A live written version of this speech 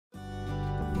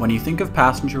When you think of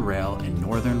passenger rail in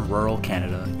northern rural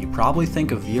Canada, you probably think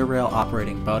of Via Rail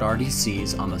operating Bud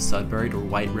RDCs on the Sudbury to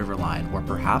White River Line, or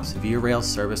perhaps Via Rail's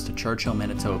service to Churchill,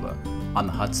 Manitoba, on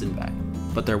the Hudson Bay.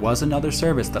 But there was another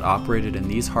service that operated in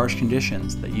these harsh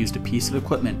conditions that used a piece of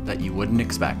equipment that you wouldn't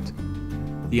expect.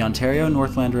 The Ontario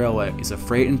Northland Railway is a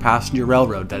freight and passenger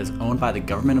railroad that is owned by the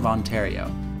Government of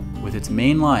Ontario, with its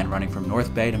main line running from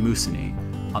North Bay to Moosonee,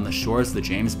 on the shores of the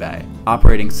James Bay,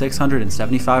 operating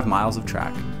 675 miles of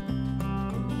track.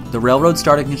 The railroad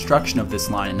started construction of this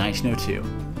line in 1902,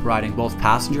 providing both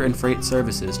passenger and freight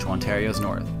services to Ontario's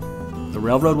north. The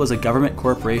railroad was a government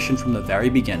corporation from the very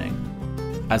beginning.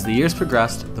 As the years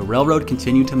progressed, the railroad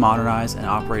continued to modernize and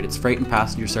operate its freight and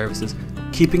passenger services,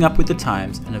 keeping up with the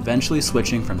times and eventually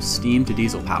switching from steam to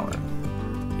diesel power.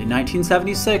 In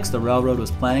 1976, the railroad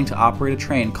was planning to operate a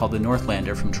train called the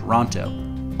Northlander from Toronto,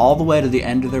 all the way to the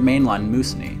end of their main line in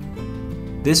Moosonee.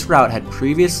 This route had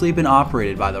previously been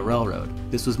operated by the railroad.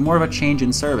 This was more of a change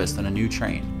in service than a new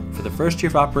train. For the first year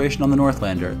of operation on the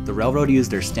Northlander, the railroad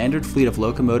used their standard fleet of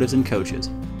locomotives and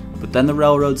coaches, but then the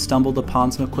railroad stumbled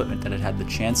upon some equipment that it had the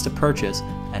chance to purchase,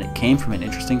 and it came from an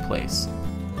interesting place.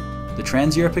 The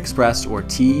Trans-Europe Express, or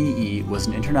TEE, was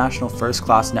an international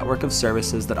first-class network of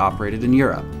services that operated in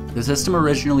Europe. The system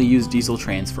originally used diesel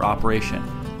trains for operation,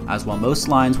 as while most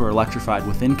lines were electrified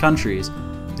within countries,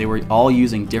 they were all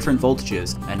using different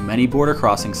voltages, and many border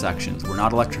crossing sections were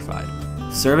not electrified.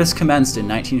 Service commenced in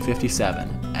 1957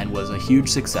 and was a huge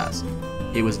success.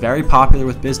 It was very popular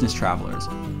with business travelers,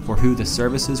 for who the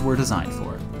services were designed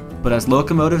for. But as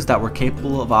locomotives that were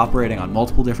capable of operating on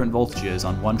multiple different voltages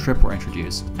on one trip were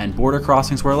introduced, and border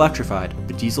crossings were electrified,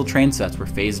 the diesel train sets were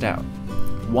phased out.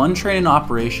 One train in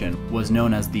operation was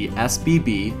known as the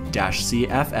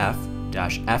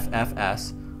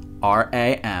SBB-CFF-FFS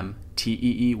RAM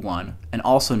TEE-1, and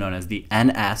also known as the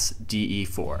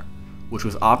NSDE-4, which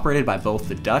was operated by both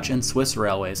the Dutch and Swiss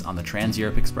railways on the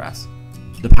Trans-Europe Express.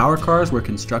 The power cars were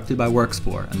constructed by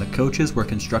Workspor, and the coaches were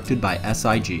constructed by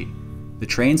SIG. The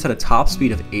trains had a top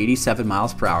speed of 87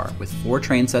 miles per hour, with 4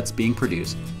 train sets being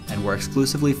produced, and were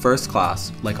exclusively first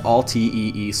class, like all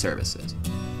TEE services.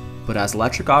 But as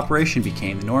electric operation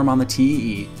became the norm on the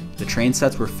TEE, the train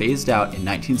sets were phased out in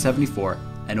 1974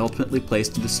 and ultimately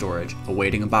placed into storage,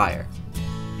 awaiting a buyer.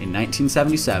 In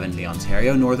 1977, the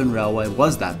Ontario Northern Railway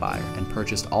was that buyer and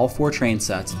purchased all 4 train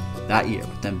sets that year,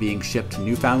 with them being shipped to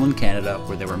Newfoundland, Canada,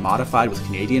 where they were modified with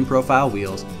Canadian profile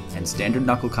wheels and standard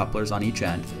knuckle couplers on each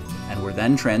end, and were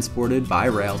then transported by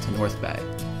rail to North Bay.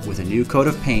 With a new coat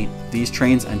of paint, these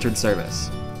trains entered service.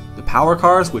 The power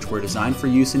cars, which were designed for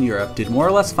use in Europe, did more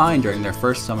or less fine during their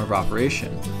first summer of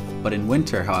operation. But in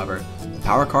winter, however, the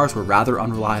power cars were rather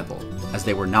unreliable, as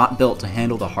they were not built to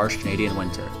handle the harsh Canadian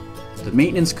winter. The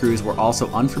maintenance crews were also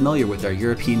unfamiliar with their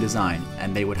European design,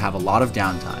 and they would have a lot of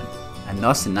downtime. And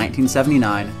thus, in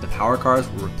 1979, the power cars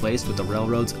were replaced with the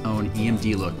railroad's own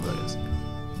EMD locomotives.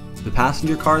 The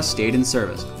passenger cars stayed in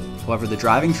service. However, the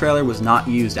driving trailer was not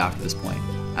used after this point,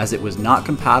 as it was not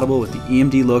compatible with the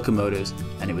EMD locomotives,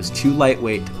 and it was too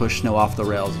lightweight to push snow off the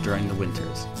rails during the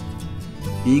winters.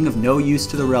 Being of no use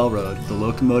to the railroad, the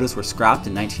locomotives were scrapped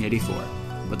in 1984,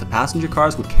 but the passenger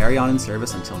cars would carry on in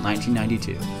service until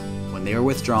 1992, when they were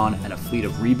withdrawn and a fleet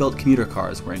of rebuilt commuter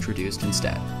cars were introduced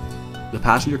instead. The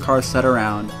passenger cars set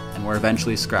around and were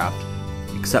eventually scrapped,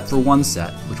 except for one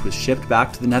set, which was shipped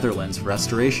back to the Netherlands for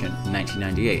restoration in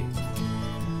 1998.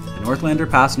 The Northlander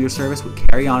passenger service would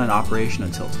carry on in operation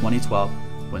until 2012,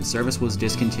 when service was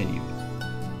discontinued,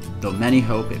 though many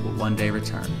hope it will one day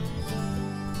return.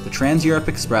 The Trans-Europe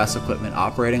Express equipment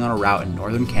operating on a route in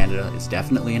northern Canada is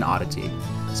definitely an oddity,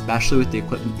 especially with the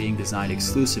equipment being designed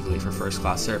exclusively for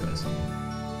first-class service.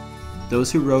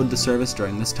 Those who rode the service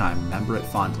during this time remember it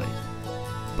fondly,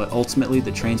 but ultimately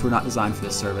the trains were not designed for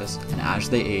this service, and as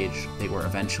they aged, they were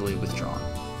eventually withdrawn.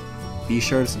 Be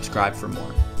sure to subscribe for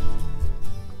more.